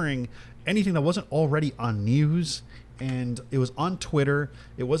sharing anything that wasn't already on news, and it was on Twitter.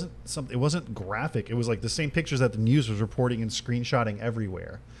 It wasn't graphic. It was like the same pictures that the news was reporting and screenshotting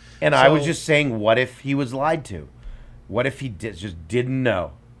everywhere. And I was just saying, what if he was lied to? What if he just didn't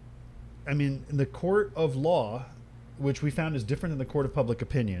know? I mean, in the court of law, which we found is different than the court of public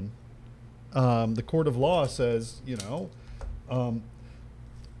opinion, the court of law says,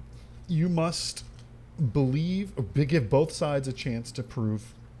 you must believe or give both sides a chance to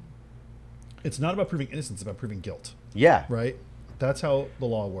prove. It's not about proving innocence, it's about proving guilt. Yeah. Right? That's how the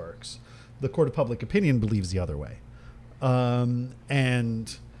law works. The court of public opinion believes the other way.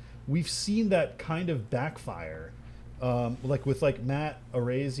 And we've seen that kind of backfire. Like with Matt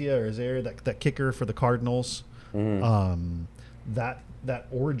Araiza, that kicker for the Cardinals. Mm-hmm. That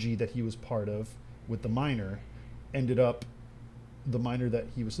orgy that he was part of with the minor ended up, the minor that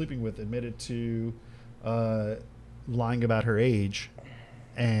he was sleeping with admitted to lying about her age.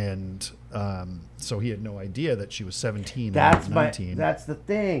 And so he had no idea that she was 17 that's and 19. That's the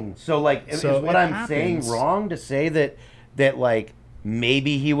thing. So is what I'm saying wrong to say that like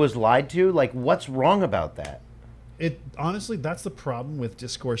maybe he was lied to? Like, what's wrong about that? Honestly, that's the problem with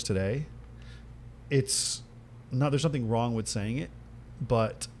discourse today. There's nothing wrong with saying it,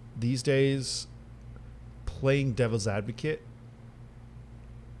 but these days playing devil's advocate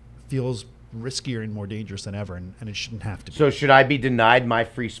feels riskier and more dangerous than ever, and it shouldn't have to be. So should I be denied my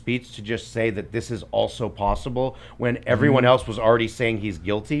free speech to just say that this is also possible when everyone else was already saying he's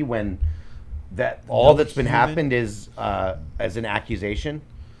guilty, when that's been happened is as an accusation?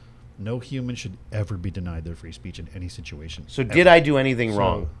 No human should ever be denied their free speech in any situation. So did I do anything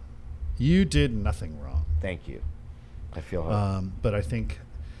wrong? You did nothing wrong. Thank you. I feel hope. But I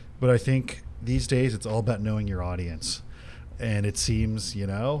think these days it's all about knowing your audience, and it seems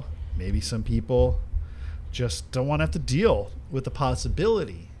maybe some people just don't want to have to deal with the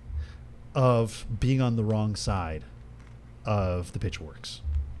possibility of being on the wrong side of the pitchforks.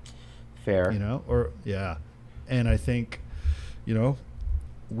 Fair. And I think,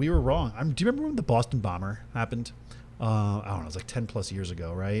 we were wrong. Do you remember when the Boston bomber happened? I don't know, it was like 10 plus years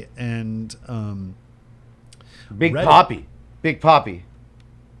ago, right? And Big Poppy.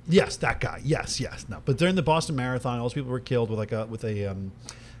 Yes, that guy. Yes. No, but during the Boston Marathon, all those people were killed with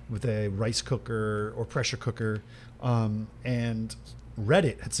a rice cooker or pressure cooker, and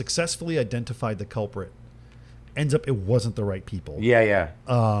Reddit had successfully identified the culprit. Ends up it wasn't the right people. Yeah.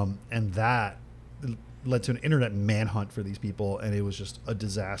 And that led to an internet manhunt for these people, and it was just a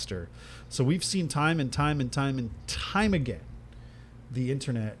disaster. So we've seen time and time again, the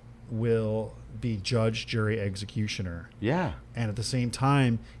internet will be judge, jury, executioner. Yeah. And at the same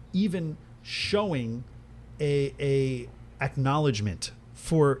time, even showing a acknowledgement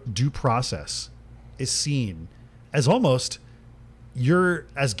for due process is seen as almost you're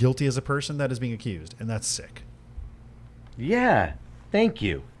as guilty as a person that is being accused, and that's sick. Yeah. Thank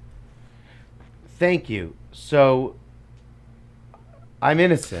you. Thank you. So I'm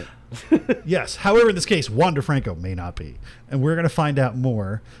innocent. Yes. However, in this case, Juan DeFranco may not be. And we're going to find out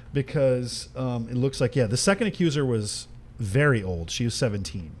more because it looks like, the second accuser was very old. She was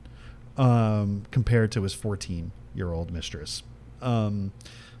 17 compared to his 14-year-old mistress. But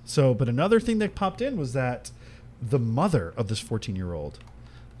another thing that popped in was that the mother of this 14-year-old,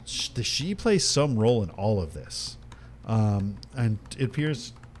 she plays some role in all of this. And it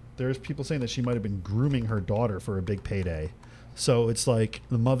appears there's people saying that she might have been grooming her daughter for a big payday. So it's like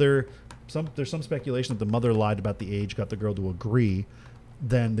the mother, there's some speculation that the mother lied about the age, got the girl to agree.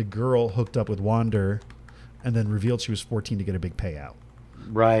 Then the girl hooked up with Wander and then revealed she was 14 to get a big payout.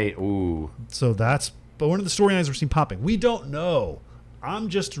 Right. Ooh. So but one of the storylines we're seeing popping. We don't know. I'm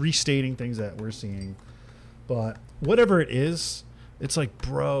just restating things that we're seeing. But whatever it is, it's like,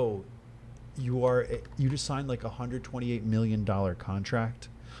 bro, you just signed like $128 million contract.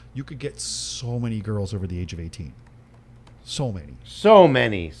 You could get so many girls over the age of 18. So many.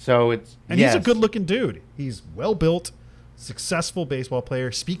 So it's... And he's a good-looking dude. He's well-built, successful baseball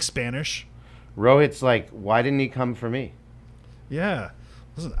player, speaks Spanish. Rohit's like, why didn't he come for me? Yeah.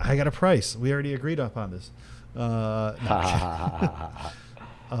 Listen, I got a price. We already agreed upon this. Yeah.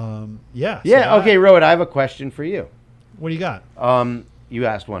 Okay, Rohit, I have a question for you. What do you got? You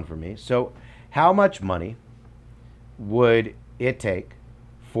asked one for me. So how much money would it take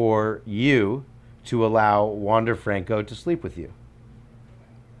for you to allow Wander Franco to sleep with you?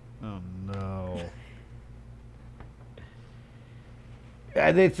 Oh, no.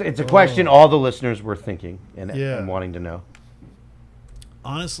 It's a question all the listeners were thinking and wanting to know.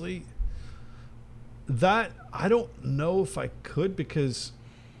 Honestly, that I don't know if I could because,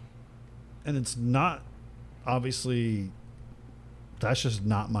 and it's not, obviously, that's just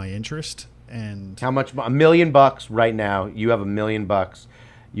not my interest. And how much? $1 million right now. You have $1 million.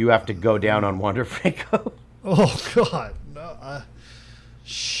 You have to go down on Wander Franco. Oh God, no!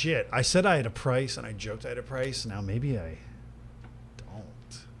 Shit! I said I had a price, and I joked I had a price. Now maybe I don't.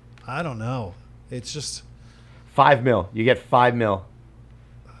 I don't know. It's just $5 million. You get $5 million.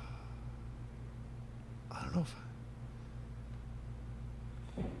 I don't know if.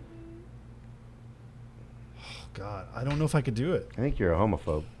 Oh God, I don't know if I could do it. I think you're a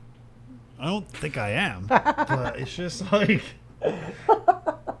homophobe. I don't think I am, but it's just like.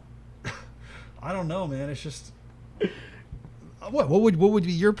 I don't know, man. It's just what would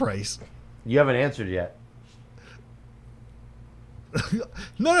be your price? You haven't answered yet.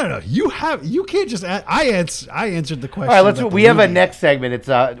 No. You can't just. I answered the question. All right, we have a next segment. It's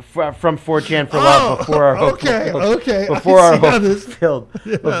from 4chan for Love before our hope fulfilled. Before our hope fulfilled.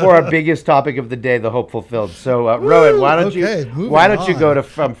 Before our biggest topic of the day, the hope fulfilled. So, Rohit, why don't you go to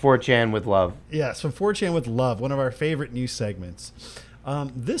From 4chan with Love? Yes, From 4chan with Love, one of our favorite news segments.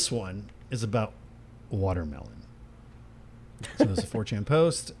 This one is about watermelon. So there's a 4chan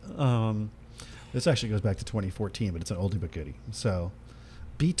post. This actually goes back to 2014, but it's an oldie but goodie. So,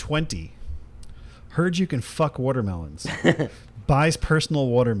 B20 heard you can fuck watermelons. Buys personal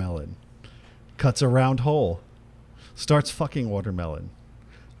watermelon. Cuts a round hole. Starts fucking watermelon.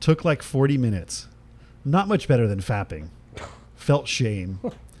 Took like 40 minutes. Not much better than fapping. Felt shame.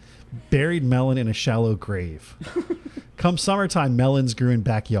 Buried melon in a shallow grave. Come summertime, melons grew in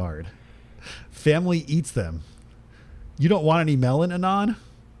backyard. Family eats them. You don't want any melon, Anon?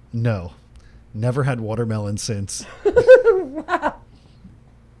 No. Never had watermelon since. Wow.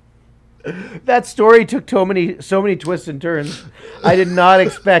 That story took so many twists and turns. I did not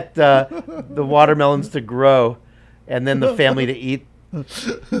expect the watermelons to grow and then the family to eat.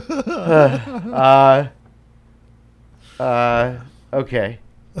 Okay.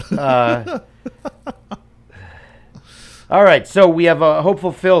 All right, so we have a hope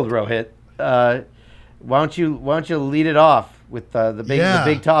fulfilled, Rohit. Why don't you lead it off with the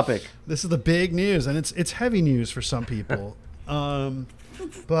big topic? This is the big news, and it's heavy news for some people.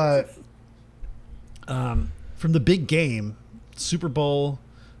 But from the big game, Super Bowl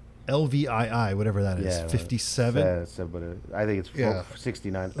LVII, whatever that is, 57. I think it's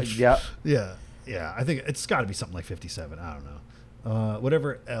 69. Yeah. I think it's got to be something like 57. I don't know.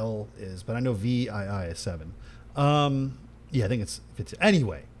 Whatever L is, but I know VII is 7. I think it's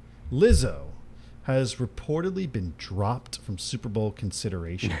anyway. Lizzo has reportedly been dropped from Super Bowl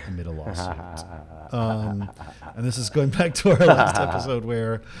consideration amid a lawsuit. And this is going back to our last episode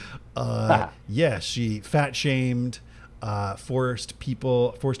where, she fat shamed, forced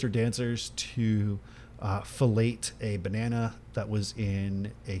her dancers to fillate a banana that was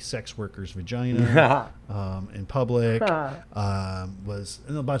in a sex worker's vagina in public, was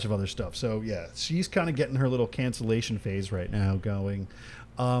and a bunch of other stuff. So yeah, she's kind of getting her little cancellation phase right now going.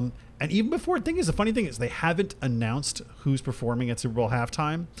 And even before, the funny thing is they haven't announced who's performing at Super Bowl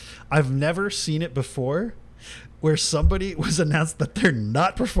halftime. I've never seen it before where somebody was announced that they're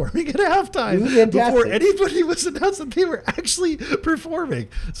not performing at halftime before anybody was announced that they were actually performing.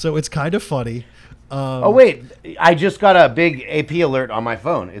 So it's kind of funny. Oh, wait. I just got a big AP alert on my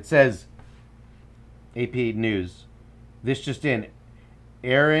phone. It says, AP News, this just in,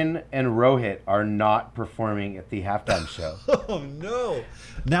 Aaron and Rohit are not performing at the halftime show. Oh, no.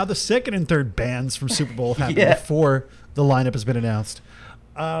 Now the second and third bands from Super Bowl happened before the lineup has been announced.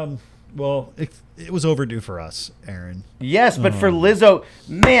 Well, it was overdue for us, Aaron. Yes, but for Lizzo,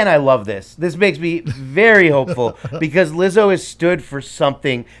 man, I love this. This makes me very hopeful because Lizzo has stood for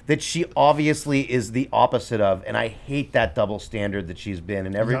something that she obviously is the opposite of, and I hate that double standard that she's been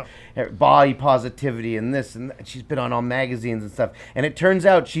in every body positivity and this and that. She's been on all magazines and stuff, and it turns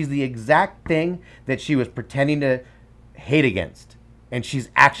out she's the exact thing that she was pretending to hate against, and she's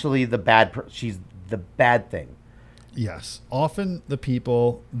actually the she's the bad thing. Yes. Often the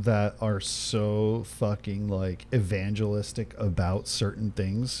people that are so fucking like evangelistic about certain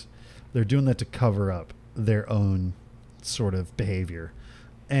things, they're doing that to cover up their own sort of behavior.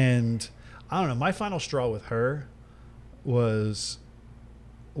 And I don't know, my final straw with her was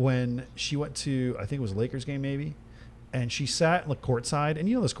when she went to, I think it was a Lakers game maybe, and she sat like courtside, and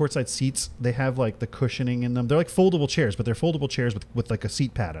you know those courtside seats, they have like the cushioning in them. They're like foldable chairs, but they're foldable chairs with like a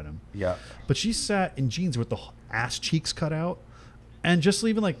seat pad on them. Yeah. But she sat in jeans with the ass cheeks cut out, and just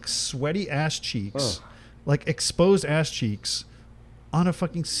leaving like sweaty ass cheeks, like exposed ass cheeks on a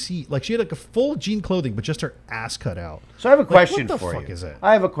fucking seat. Like she had like a full jean clothing, but just her ass cut out. So I have a question for you. What the fuck is it?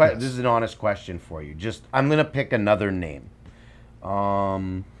 I have a question. Yes. This is an honest question for you. I'm gonna pick another name.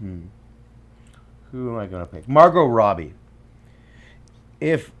 Who am I going to pick? Margot Robbie.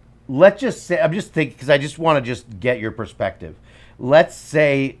 Let's just say, I'm just thinking, because I just want to just get your perspective. Let's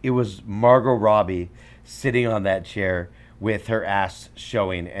say it was Margot Robbie sitting on that chair with her ass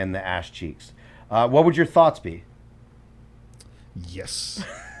showing and the ass cheeks. What would your thoughts be? Yes.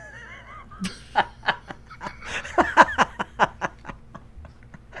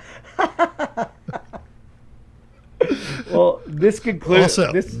 Well, this concludes.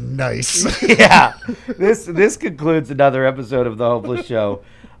 Also, nice. Yeah, this concludes another episode of the Hopeless Show.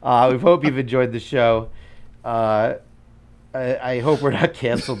 We hope you've enjoyed the show. I hope we're not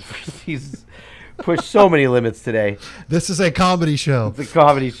canceled for these. Pushed so many limits today. This is a comedy show. It's a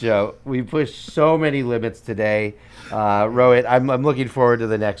comedy show. We pushed so many limits today. Rohit, I'm looking forward to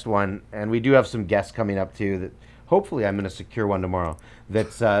the next one, and we do have some guests coming up too. That hopefully I'm going to secure one tomorrow. We've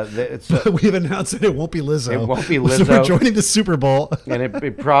announced that it won't be Lizzo. It won't be Lizzo. We're joining the Super Bowl. And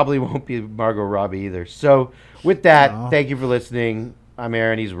it probably won't be Margot Robbie either. So with that, Thank you for listening. I'm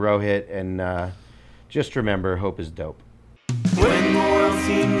Aaron, he's Rohit, and just remember, hope is dope. When the world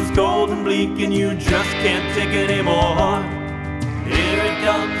seems cold and bleak and you just can't take it anymore, here it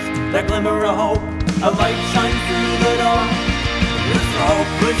comes, that glimmer of hope, a light shines through the door. It's the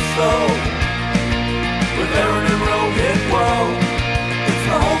Hopeless Show with Aaron